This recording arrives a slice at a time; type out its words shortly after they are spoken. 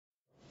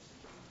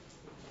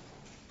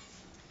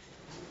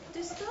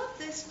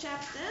this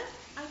chapter,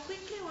 I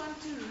quickly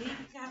want to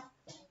recap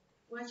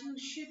what you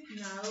should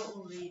know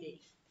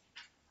already.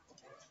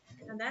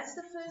 And that's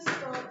the first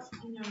part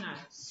in your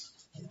notes.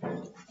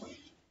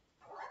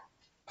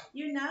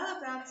 You know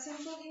about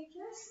simple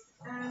interest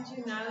and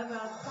you know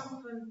about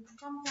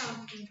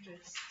compound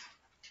interest.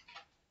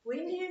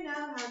 When do you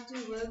know how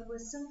to work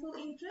with simple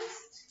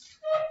interest?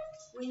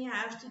 When you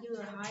have to do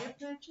a hire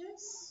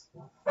purchase,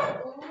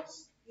 or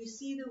you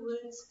see the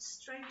words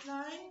straight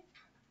line,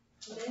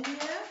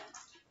 linear,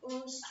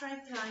 or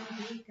straight line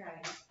BK.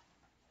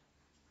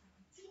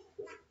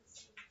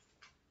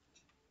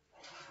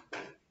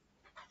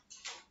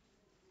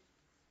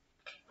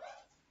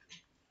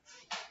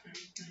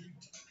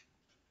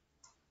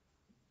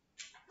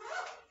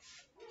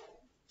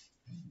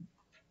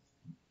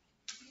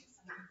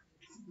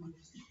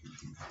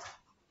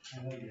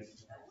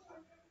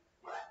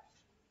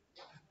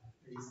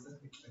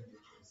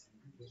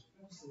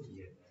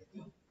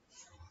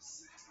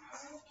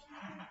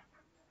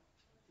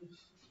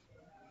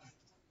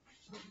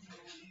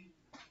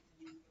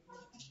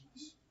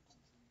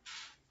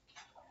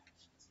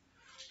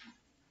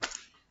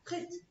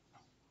 Good.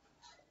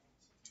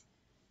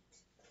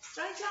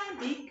 Straight line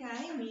BK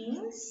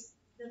means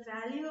the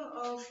value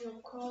of your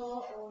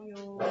car or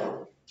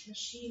your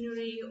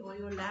machinery or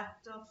your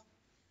laptop,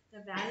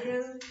 the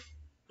value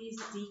is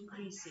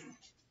decreasing.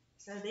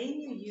 So then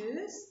you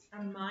use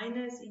a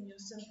minus in your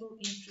simple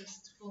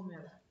interest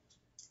formula.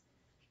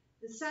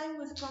 The same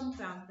with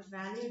compound, the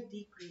value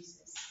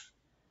decreases.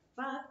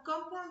 But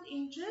compound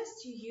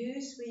interest you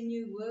use when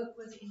you work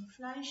with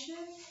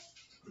inflation,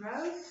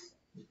 growth,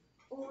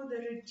 or the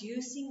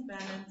reducing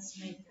balance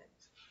method.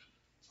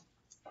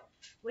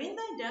 When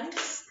they don't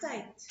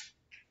state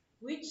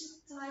which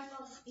type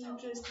of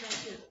interest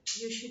that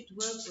you should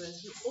work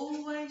with, you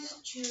always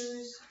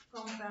choose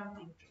compound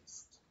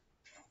interest.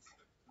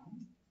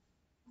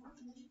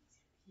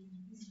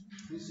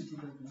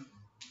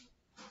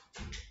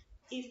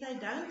 If they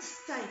don't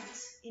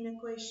state in a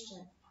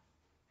question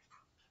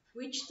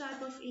which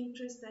type of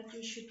interest that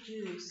you should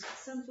use,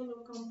 simple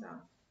or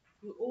compound,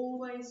 you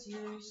always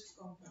use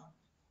compound.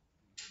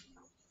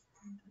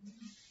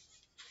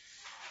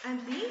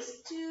 And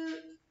these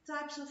two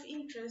types of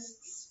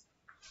interests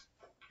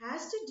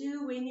has to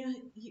do when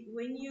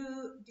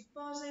you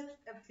deposit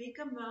a big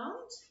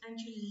amount and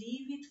you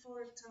leave it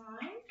for a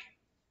time,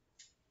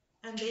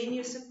 and then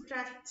you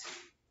subtract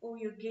or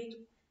you get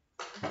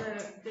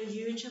the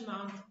huge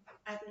amount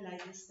at a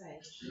later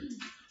stage.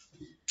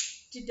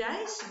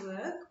 Today's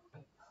work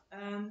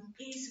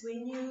is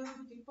when you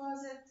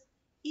deposit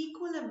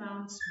equal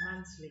amounts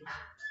monthly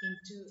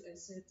into a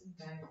certain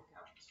bank account.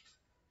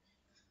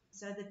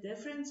 So the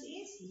difference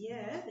is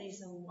here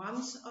there's a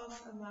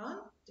once-off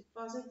amount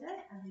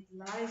deposited and it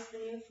lies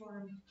there for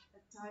a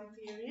time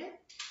period,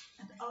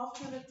 and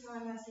after the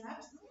time has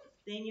lapsed,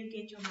 then you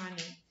get your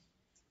money.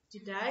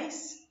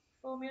 Today's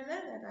formula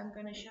that I'm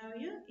going to show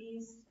you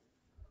is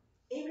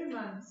every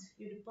month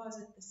you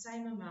deposit the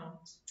same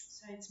amount.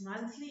 So it's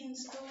monthly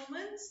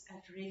installments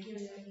at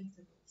regular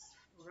intervals.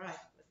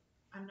 Alright, but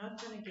I'm not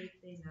going to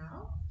get there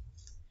now.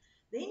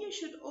 Then you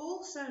should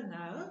also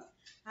know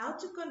how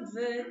to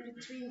convert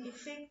between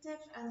effective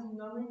and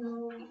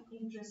nominal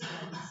interest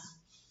rates.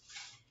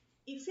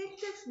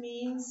 Effective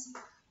means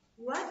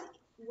what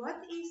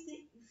is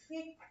the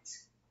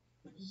effect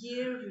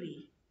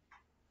yearly.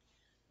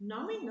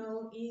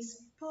 Nominal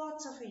is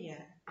parts of a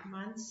year,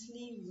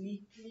 monthly,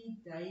 weekly,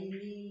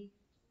 daily,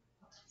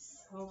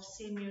 half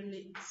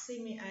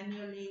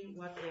semi-annually,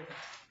 whatever.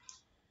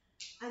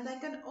 And I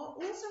can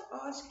also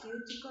ask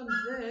you to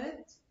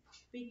convert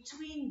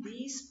between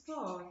these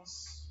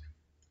parts.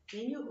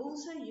 Then you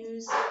also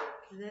use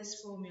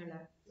this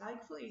formula.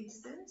 Like for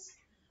instance,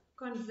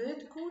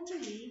 convert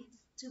quarterly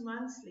to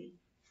monthly.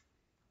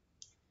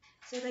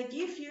 So they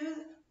give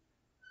you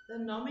the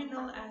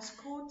nominal as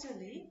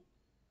quarterly,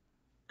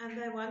 and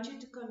they want you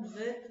to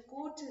convert the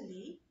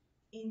quarterly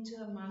into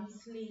a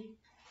monthly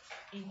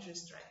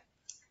interest rate.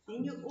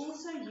 Then you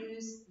also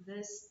use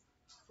this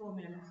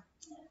formula.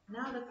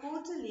 Now the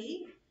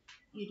quarterly,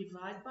 you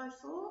divide by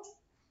 4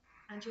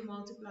 and you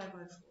multiply by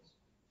 4.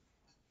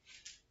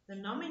 The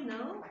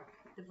nominal,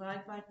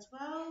 divide by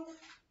 12,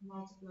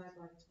 multiply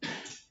by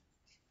 12.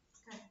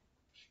 Okay.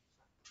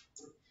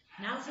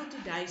 Now for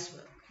today's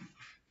work.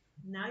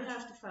 Now you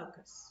have to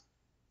focus.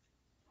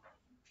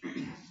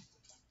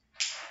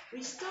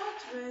 We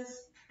start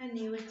with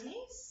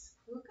annuities.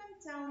 Who can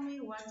tell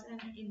me what an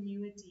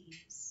annuity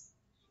is?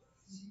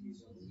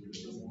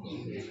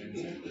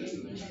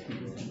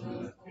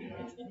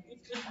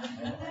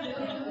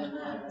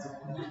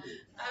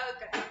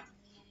 Okay.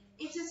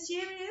 It's a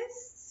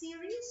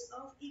series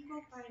of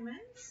equal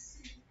payments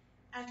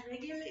at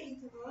regular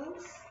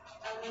intervals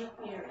over a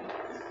period.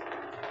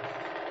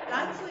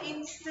 Like for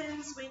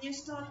instance, when you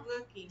start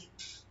working,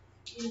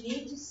 you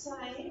need to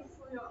save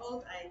for your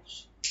old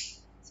age.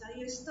 So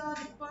you start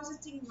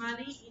depositing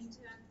money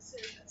into a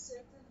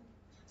certain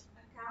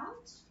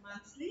account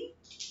monthly,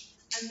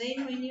 and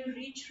then when you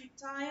reach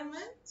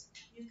retirement,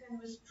 you can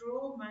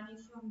withdraw money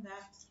from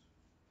that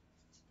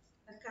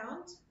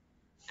account,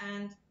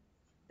 and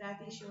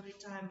that is your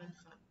retirement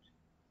fund.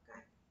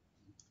 Okay.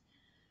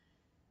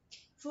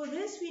 For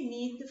this, we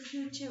need the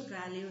future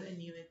value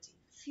annuity.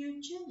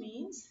 Future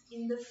means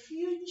in the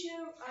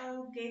future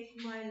I'll get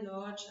my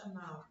large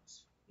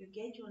amount. You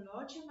get your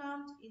large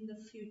amount in the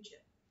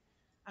future.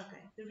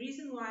 Okay, the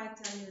reason why I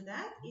tell you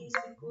that is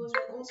because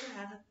we also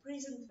have a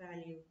present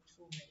value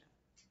formula.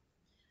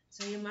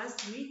 So you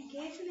must read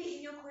carefully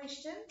in your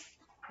question,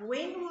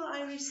 when will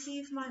I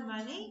receive my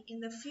money, in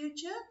the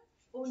future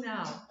or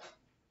now?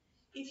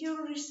 If you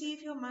will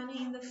receive your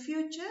money in the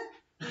future,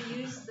 you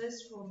use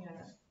this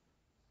formula.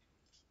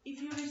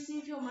 If you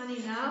receive your money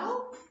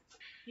now,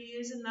 you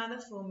use another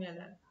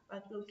formula,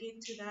 but we'll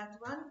get to that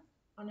one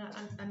on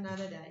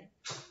another day.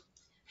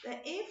 The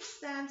F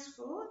stands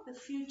for the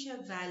future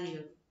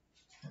value.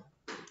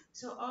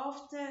 So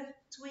after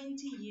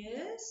 20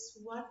 years,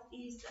 what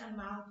is the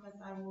amount that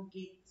I will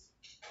get?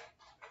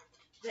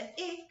 The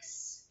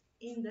X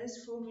in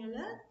this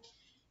formula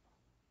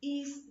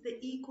is the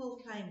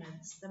equal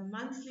payments, the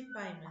monthly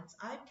payments.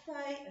 I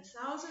pay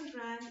 1,000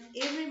 Rand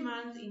every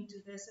month into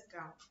this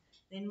account.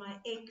 Then my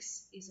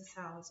X is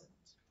 1,000.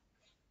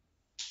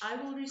 I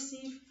will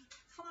receive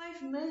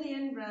 5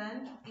 million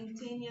Rand in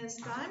 10 years'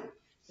 time.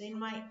 Then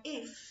my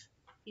F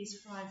is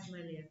 5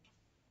 million.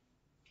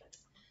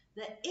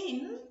 The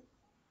N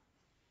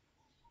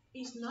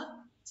is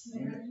not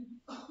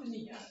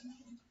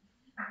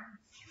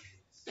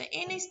the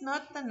N is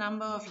not the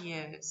number of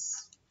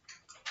years.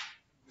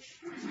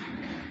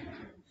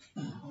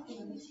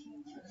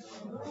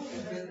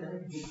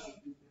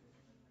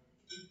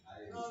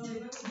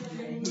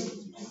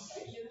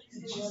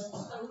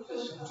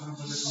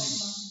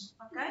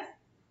 Okay?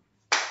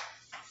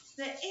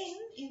 The N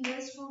in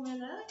this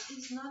formula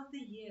is not the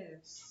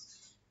years.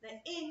 The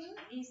N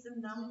is the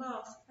number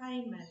of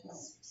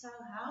payments. So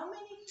how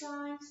many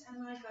times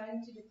am I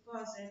going to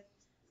deposit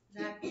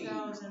that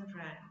 1,000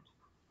 Rand?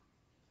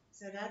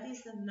 So that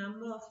is the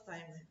number of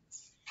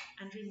payments.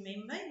 And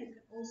remember, you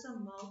can also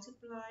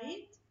multiply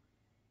it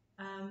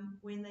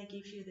when they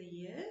give you the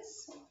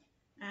years.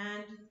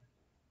 And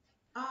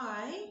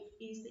I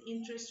is the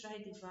interest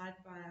rate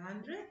divided by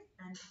 100,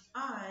 and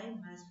I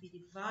must be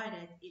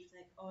divided if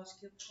they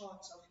ask you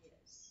parts of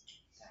years.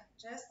 So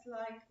just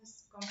like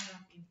this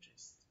compound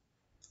interest.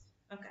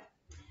 Okay,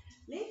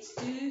 let's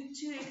do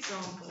 2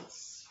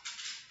 examples.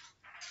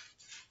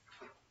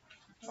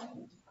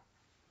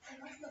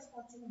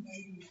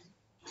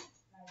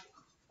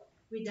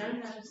 We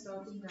don't have a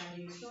starting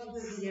value. You start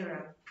with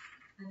 0,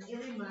 and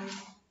every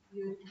month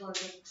you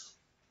deposit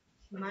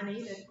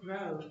money that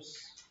grows.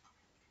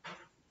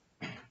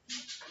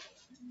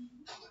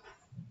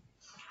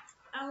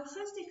 Our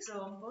first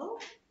example.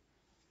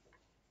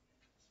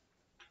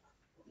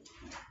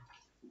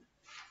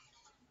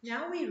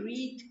 Now we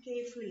read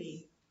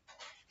carefully.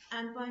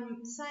 And by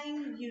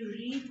saying you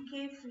read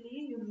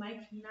carefully, you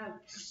make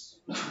notes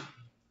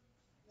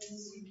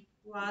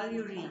while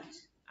you read.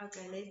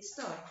 Okay, let's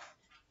start.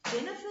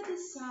 Jennifer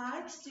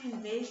decides to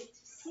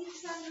invest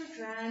 600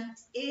 Rand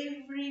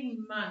every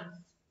month.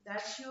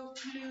 That's your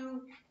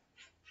clue.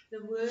 The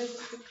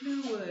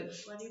clue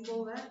words. What do you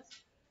call that?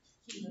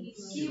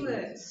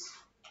 Keywords.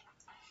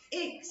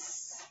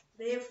 X,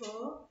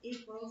 therefore,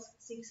 equals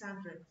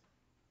 600.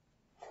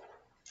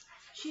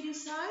 She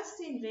decides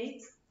to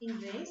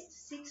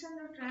invest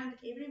 600 Rand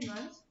every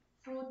month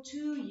for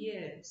 2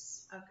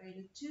 years. Okay,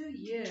 the 2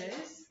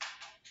 years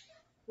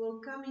will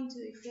come into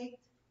effect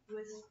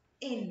with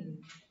N.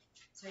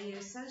 So you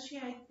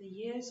associate the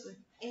years with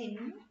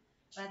N,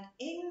 but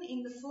N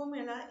in the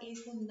formula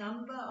is the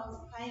number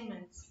of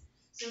payments.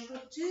 So for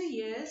 2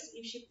 years,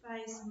 if she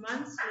pays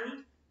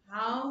monthly,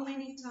 how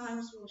many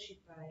times will she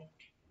pay?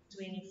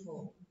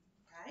 24.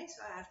 Okay,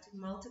 so I have to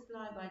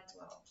multiply by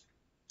 12.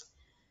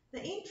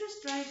 The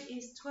interest rate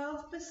is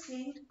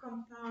 12%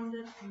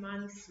 compounded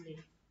monthly.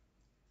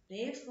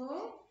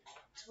 Therefore,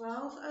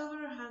 12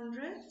 over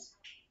 100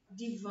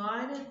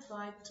 divided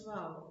by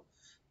 12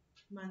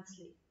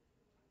 monthly.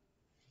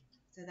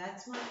 So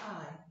that's my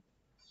I.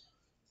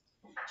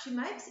 She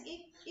makes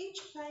each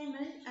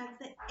payment at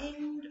the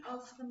end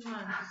of the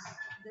month.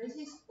 This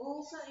is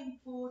also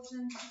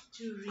important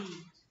to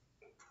read.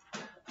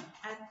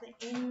 At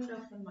the end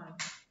of the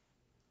month.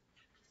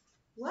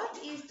 What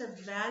is the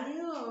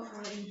value of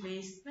her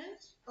investment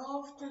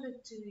after the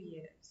 2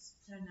 years?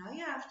 So now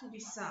you have to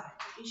decide,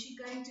 is she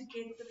going to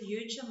get the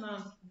huge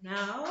amount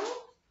now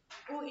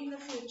or in the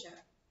future?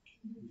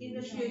 In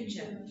the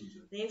future.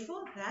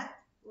 Therefore, that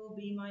will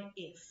be my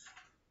F.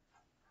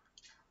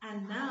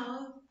 And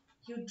now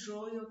you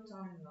draw your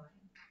timeline.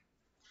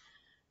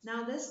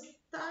 Now this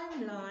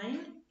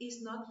timeline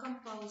is not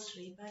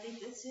compulsory, but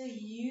it is a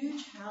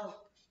huge help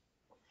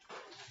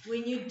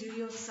when you do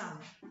your sum.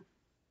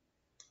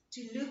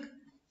 To look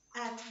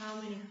at how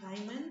many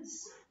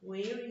payments,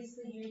 where is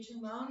the huge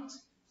amount,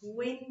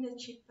 when did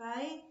she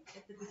pay,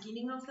 at the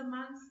beginning of the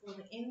month or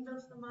the end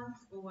of the month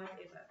or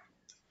whatever.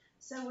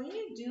 So when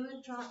you do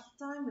a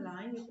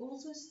timeline, you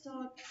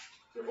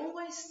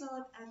always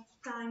start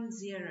at time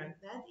 0.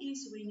 That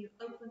is when you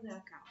open the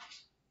account.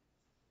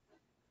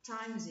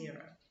 times 0.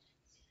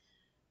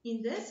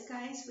 In this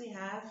case, we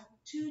have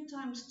 2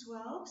 times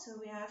 12, so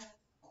we have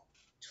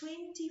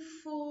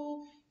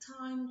 24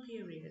 time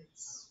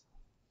periods.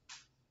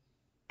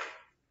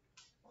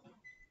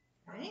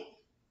 Okay?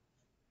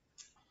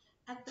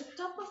 At the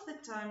top of the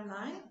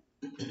timeline,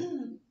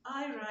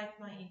 I write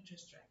my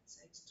interest rate.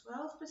 So it's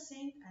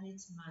 12% and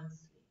it's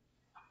monthly.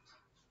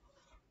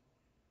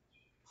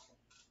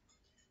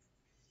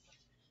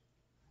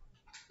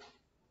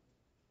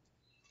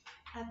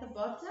 At the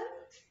bottom,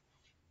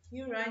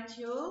 you write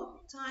your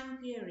time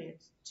period,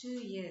 2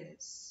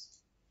 years.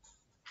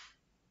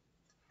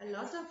 A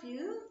lot of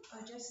you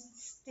are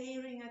just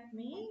staring at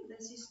me.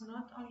 This is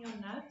not on your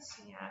notes,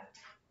 so you have to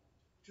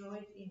draw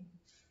it in.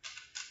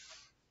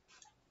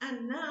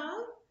 And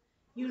now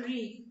you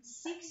read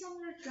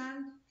 600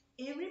 Rand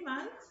every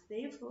month,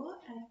 therefore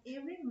at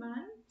every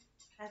month,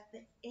 at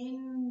the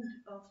end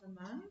of the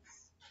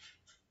month,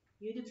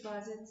 you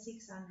deposit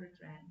 600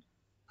 Rand.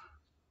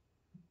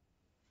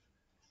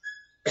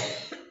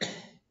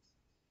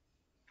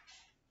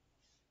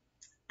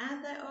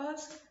 And they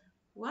ask,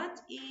 what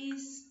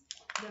is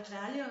the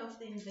value of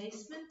the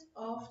investment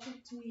after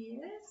 2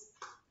 years?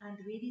 And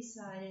we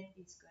decided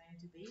it's going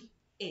to be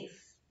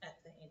F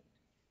at the end.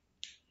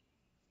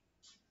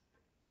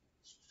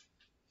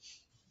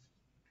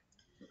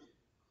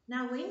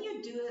 Now, when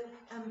you do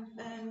a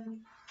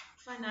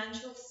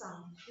financial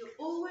sum, you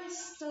always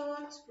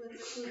start with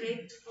the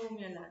correct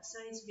formula. So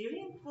it's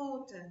very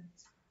important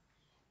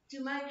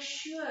to make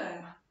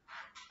sure,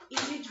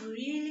 is it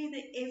really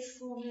the F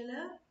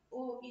formula,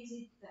 or is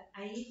it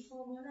the A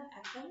formula,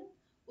 atom,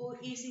 or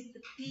is it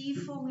the P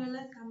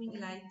formula coming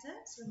later?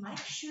 So make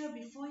sure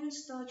before you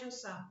start your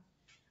sum,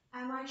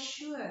 am I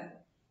sure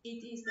it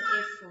is the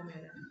F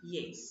formula?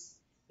 Yes,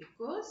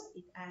 because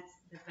it adds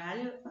the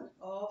value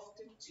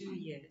after 2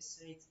 years.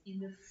 So it's in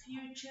the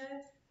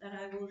future that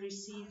I will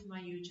receive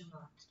my huge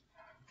amount.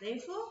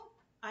 Therefore,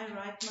 I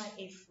write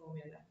my F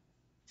formula.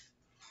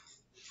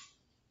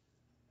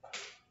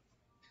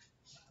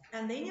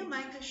 And then you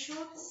make a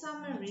short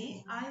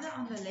summary either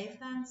on the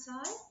left-hand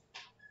side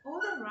or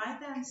the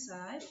right-hand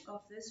side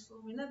of this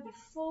formula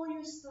before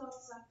you start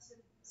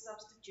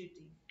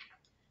substituting.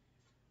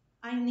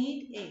 I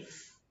need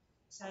F,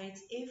 so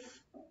it's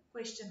F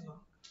question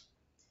mark.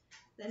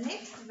 The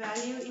next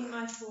value in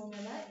my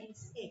formula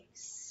is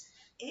X.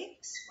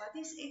 X, what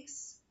is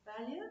X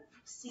value?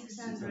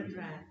 600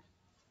 Rand.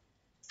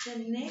 The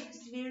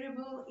next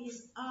variable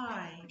is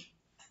I.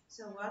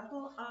 So what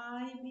will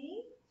I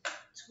be?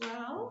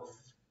 12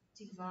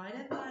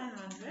 divided by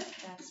 100,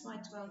 that's my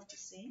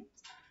 12%.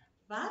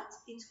 But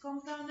it's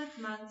compounded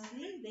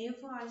monthly,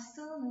 therefore I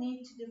still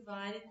need to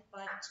divide it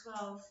by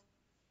 12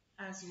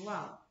 as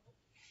well.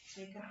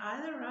 So you can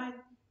either write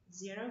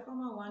 0.12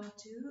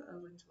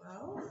 over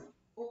 12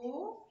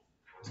 or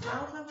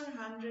 12 over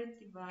 100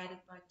 divided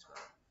by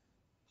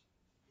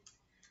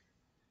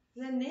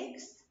 12. The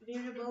next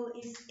variable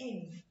is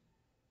N.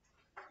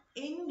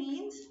 N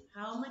means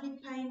how many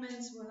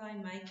payments will I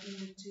make in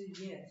the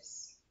 2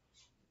 years.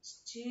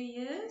 It's 2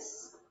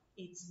 years,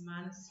 it's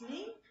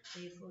monthly,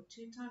 therefore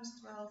 2 times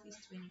 12 is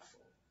 24.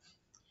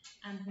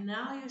 And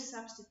now you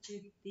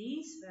substitute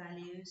these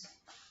values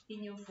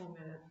in your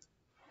formula.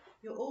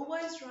 You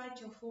always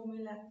write your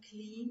formula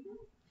clean,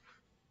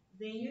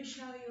 then you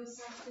show your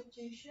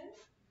substitution,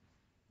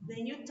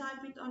 then you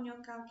type it on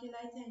your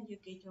calculator and you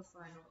get your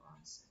final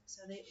answer.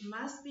 So there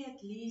must be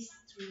at least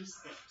 3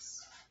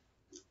 steps.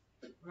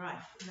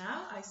 Right,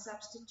 now I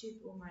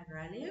substitute all my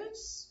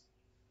values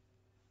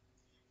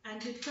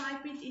and you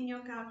type it in your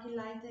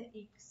calculator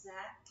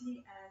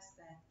exactly as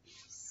that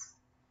is.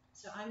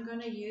 So I'm going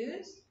to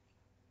use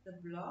the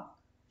block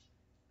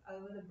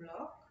over the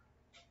block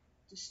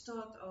to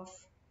start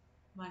off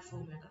my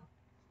formula.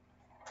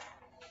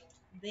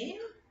 Then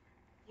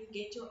you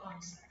get your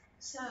answer.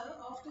 So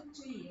after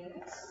 2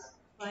 years,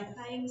 by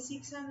paying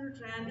 600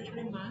 Rand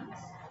every month,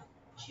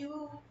 she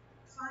will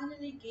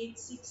finally get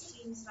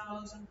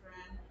 16,000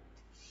 Rand,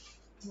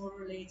 more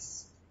or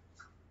less,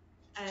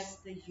 as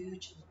the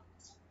huge amount.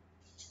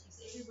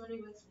 Is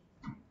everybody with me?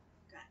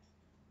 Okay.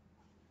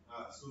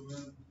 So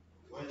then,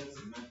 why does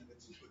it matter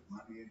that you put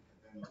money in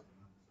at the end of the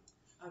month?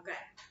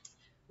 Okay.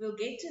 We'll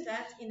get to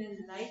that in a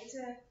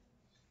later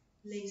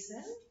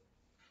lesson.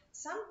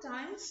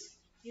 Sometimes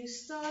you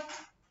start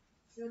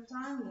your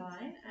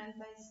timeline and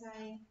they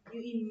say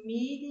you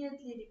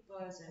immediately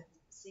deposit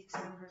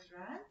 600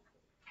 Rand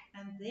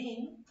and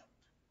then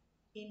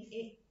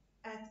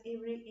at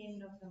every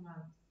end of the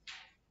month.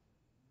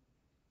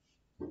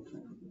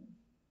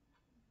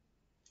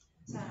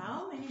 So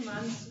how many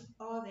months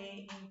are there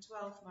in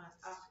 12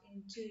 months,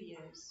 in 2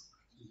 years?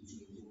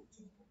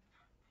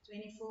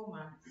 24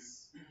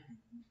 months.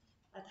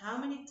 But how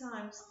many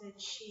times did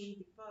she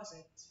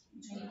deposit?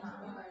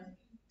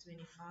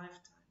 25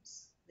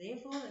 times.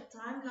 Therefore, the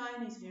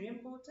timeline is very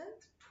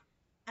important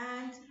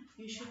and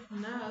you should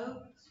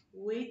know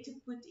where to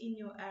put in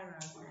your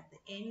arrow at the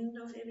end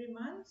of every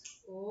month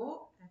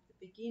or at the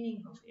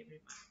beginning of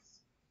every month.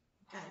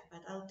 Okay,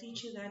 but I'll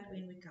teach you that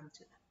when we come to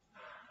that.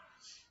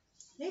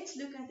 Let's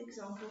look at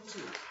example 2.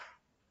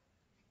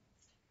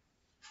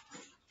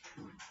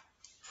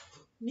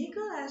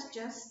 Nico has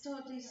just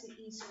started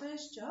his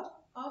first job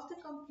after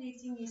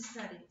completing his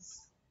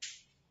studies.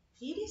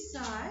 He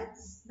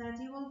decides that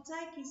he will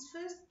take his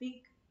first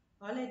big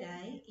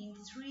holiday in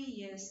 3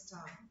 years'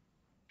 time.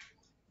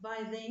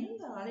 By then,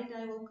 the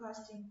holiday will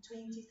cost him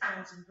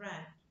 20,000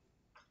 Rand.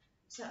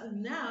 So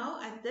now,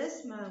 at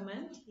this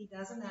moment, he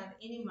doesn't have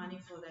any money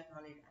for that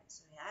holiday.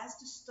 So he has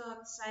to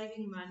start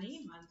saving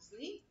money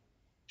monthly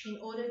in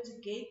order to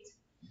get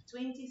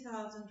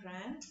 20,000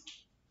 Rand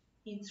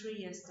in 3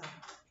 years'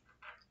 time.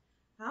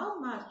 How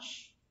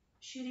much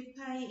should he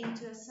pay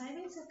into a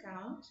savings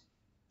account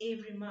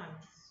every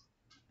month?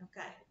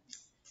 Okay,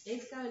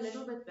 let's go a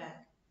little bit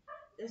back.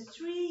 The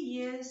 3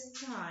 years'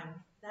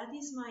 time, that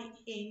is my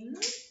N,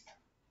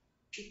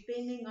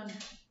 depending on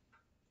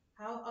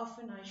how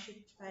often I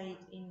should pay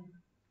it in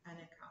an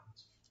account.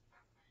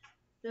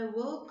 The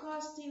will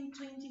cost him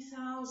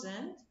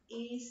 20,000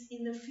 is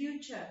in the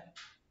future.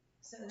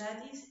 So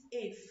that is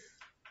F.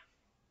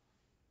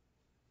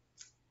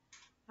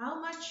 How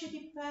much should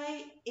he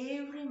pay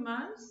every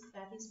month?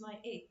 That is my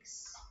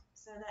X.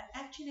 So they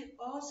actually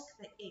ask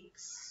the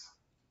X.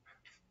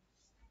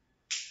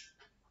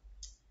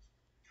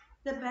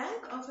 The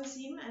bank offers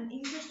him an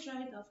interest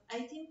rate of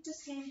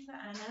 18% per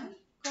annum,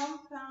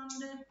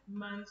 compounded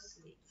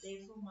monthly.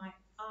 Therefore, my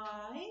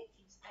I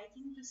is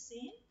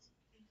 18%,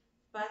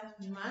 but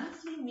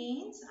monthly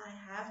means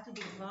I have to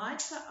divide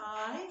the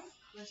I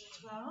with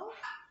 12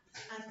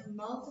 and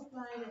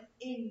multiply the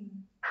N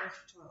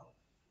with 12.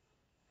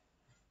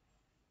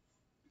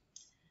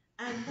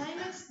 And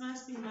payments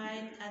must be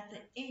made at the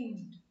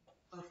end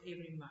of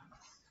every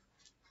month.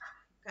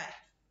 Okay.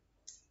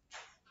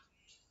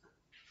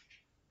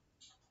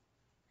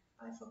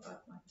 I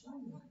forgot my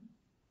timeline.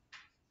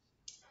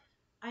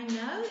 I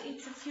know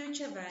it's a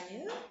future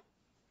value.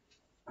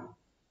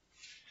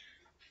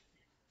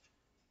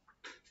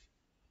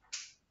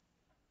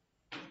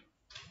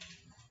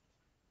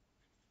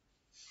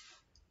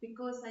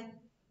 Because I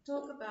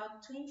talk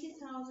about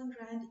 20,000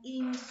 Rand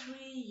in 3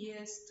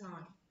 years'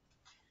 time.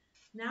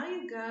 Now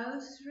you go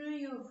through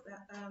your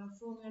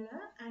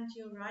formula and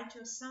you write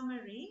your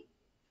summary.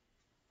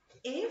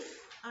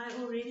 If I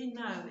already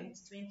know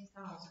it's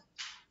 20,000,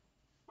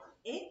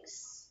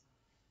 X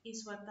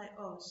is what they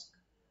ask.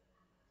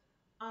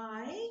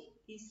 I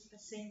is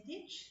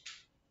percentage,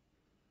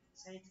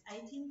 so it's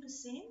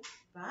 18%,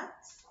 but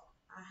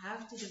I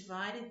have to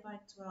divide it by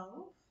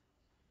 12,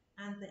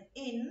 and the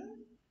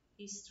N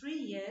is 3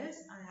 years.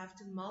 I have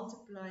to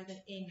multiply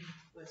the N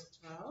with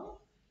 12,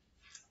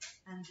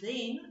 and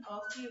then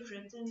after you've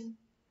written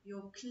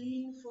your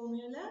clean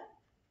formula,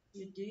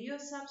 you do your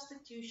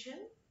substitution.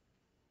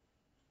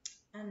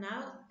 And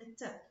now a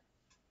tip.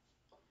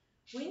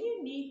 When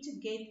you need to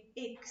get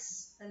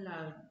X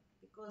alone,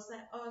 because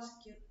they ask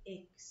you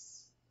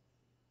X,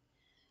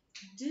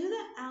 do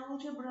the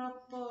algebra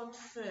part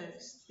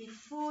first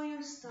before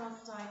you start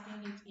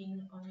typing it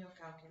in on your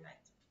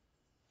calculator.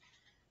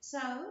 So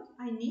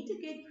I need to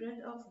get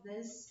rid of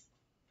this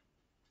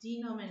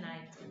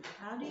denominator.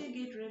 How do you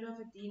get rid of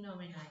a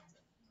denominator?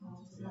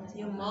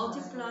 You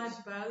multiply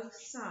both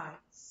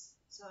sides.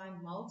 So I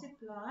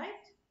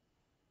multiplied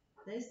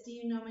this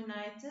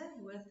denominator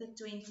with the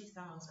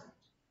 20,000.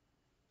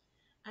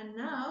 And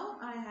now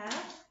I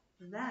have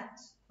that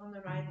on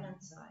the right hand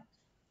side.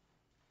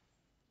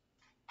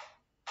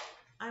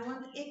 I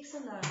want X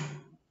alone.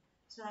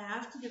 So I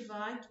have to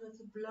divide with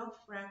a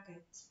block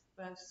bracket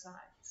both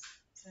sides.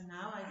 So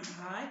now I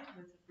divide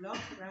with a block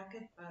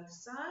bracket both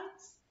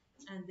sides,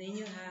 and then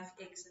you have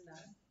X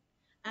alone.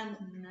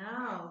 And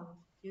now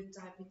you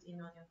type it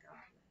in on your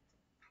calculator.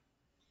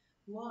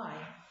 Why?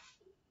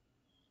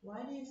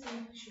 Why do you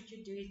think should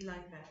you do it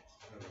like that?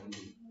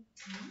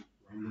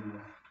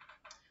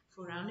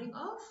 For rounding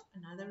off,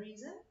 another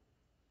reason,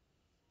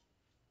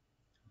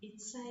 it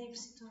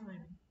saves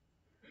time.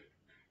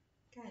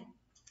 Okay.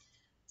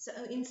 So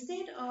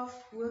instead of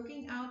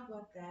working out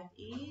what that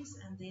is,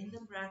 and then the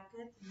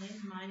bracket, and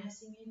then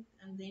minusing it,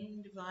 and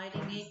then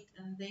dividing it,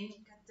 and then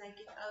take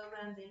it over,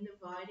 and then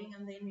dividing,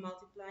 and then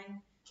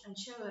multiplying, and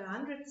show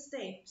 100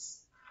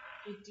 steps,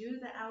 you do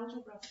the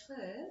algebra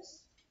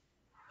first,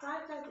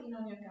 type that in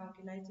on your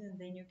calculator, and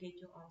then you get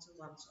your answer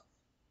once off.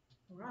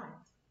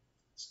 Alright,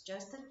 it's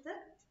just a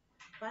tip,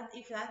 but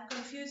if that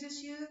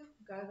confuses you,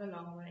 go the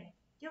long way.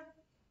 Yep.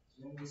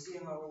 So when we see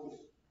how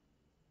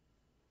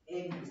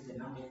n is the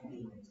number of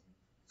payment,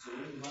 so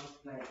when you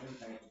multiply n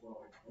by 12,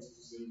 that's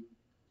to say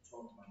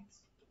 12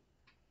 months.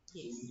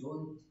 Yes. So we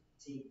don't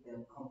take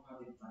the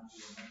compounded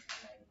monthly and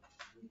multiply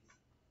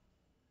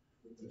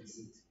with the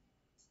receipt.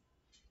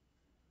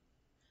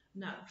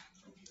 No.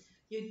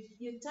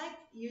 You take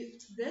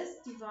this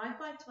divide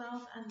by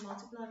 12 and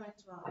multiply by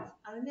 12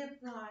 only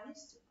applies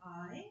to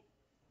I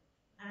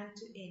and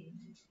to N.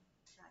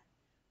 Okay.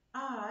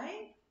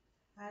 I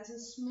has a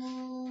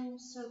small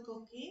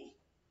circle key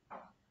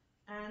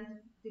and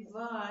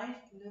divide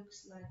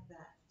looks like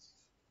that.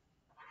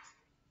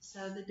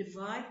 So the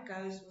divide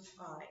goes with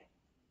I.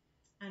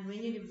 And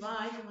when you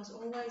divide, you must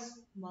always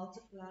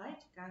multiply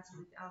to cancel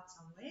it out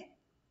somewhere.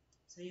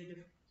 So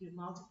you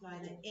multiply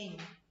the n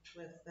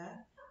with the,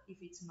 if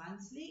it's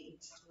monthly,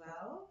 it's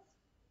 12.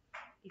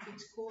 If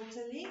it's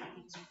quarterly,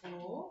 it's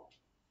 4.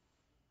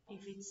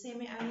 If it's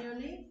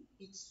semi-annually,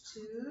 it's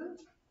 2,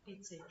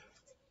 etc.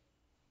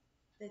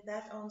 Did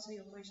that answer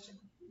your question?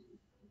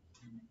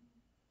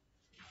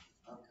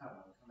 Okay.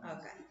 All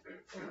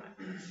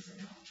right.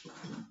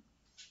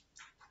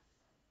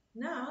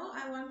 Now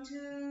I want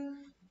to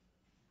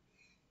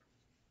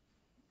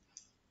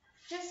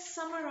just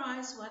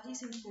summarize what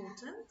is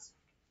important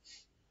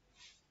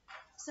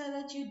so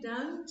that you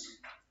don't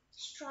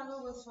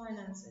struggle with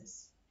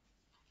finances.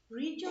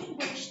 Read your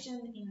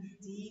question in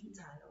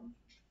detail.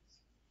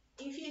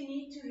 If you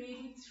need to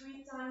read it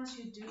 3 times,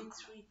 you do it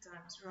 3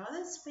 times.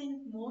 Rather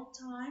spend more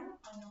time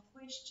on your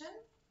question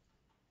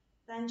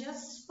than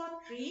just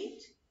spot read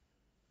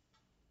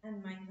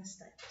and make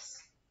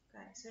mistakes.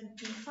 Okay, so in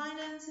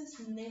finances,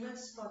 never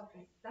spot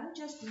read. Don't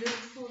just look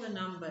for the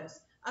numbers.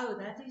 Oh,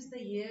 that is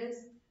the years,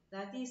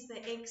 that is the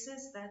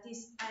X's, that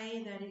is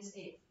A, that is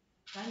F.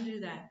 Don't do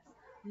that.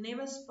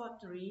 Never spot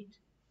read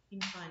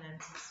in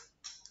finances.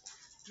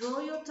 Draw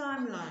your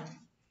timeline.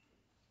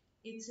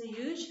 It's a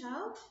huge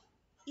help,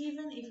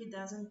 even if it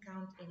doesn't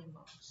count any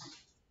marks.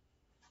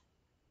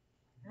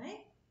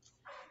 Okay?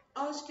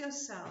 Ask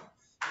yourself,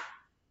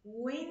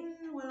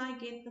 when will I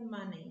get the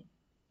money?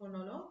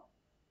 Ponolo?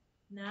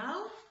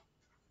 Now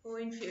or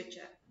in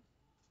future?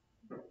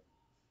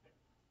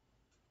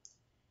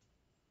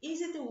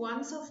 Is it a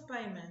once-off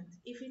payment?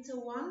 If it's a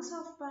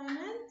once-off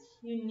payment,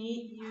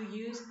 you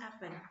use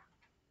Appen.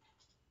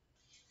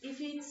 If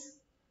it's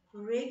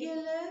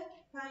regular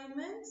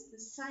payments, the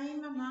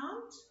same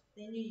amount,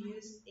 then you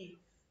use F.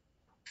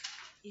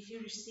 If you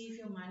receive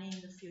your money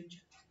in the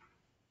future.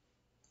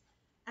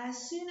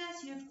 As soon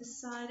as you've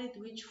decided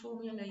which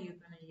formula you're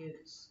going to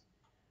use,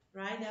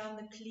 write down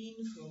the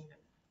clean formula.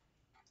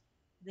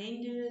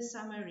 Then do a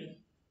summary.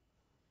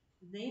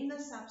 Then the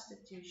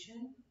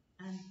substitution,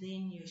 and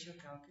then use your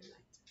calculator.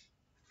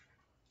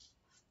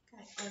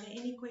 Okay, are there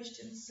any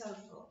questions so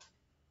far?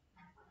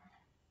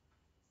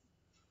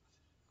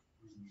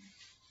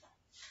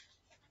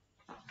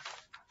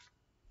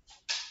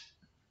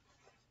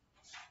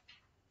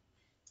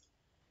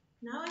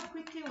 Now I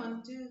quickly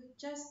want to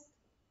just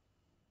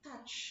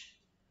touch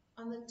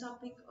on the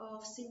topic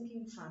of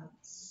sinking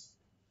funds.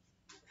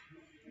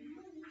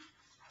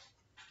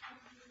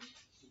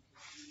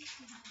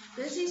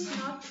 This is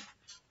not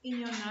in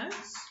your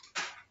notes.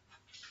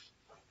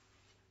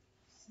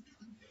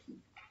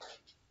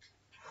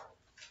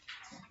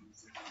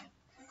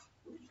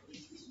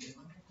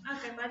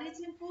 Okay, but it's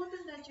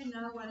important that you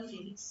know what it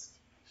is,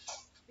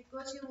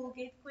 because you will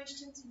get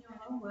questions in your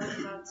homework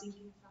about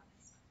sinking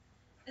funds.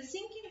 A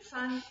sinking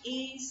fund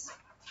is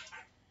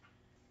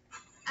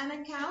an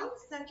account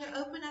that you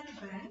open at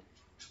a bank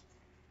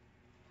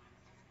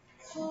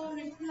for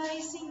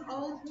replacing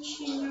old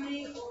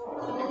machinery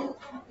or old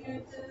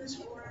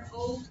computers or an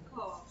old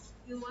car.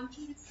 You want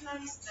to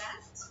replace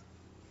that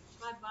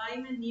by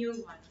buying a new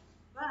one.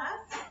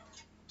 But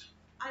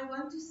I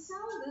want to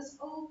sell this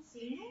old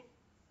thing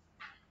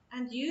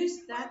and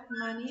use that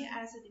money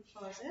as a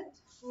deposit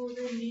for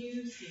the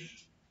new thing.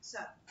 So,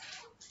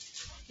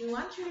 you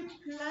want to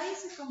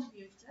replace a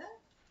computer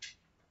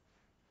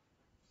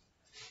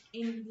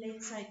in,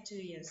 let's say, 2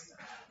 years'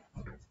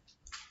 time.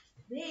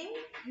 Then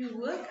you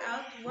work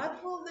out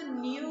what will the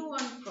new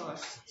one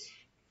cost,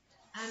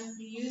 and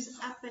you use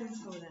Appen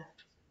for that.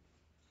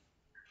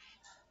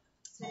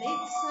 So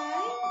let's say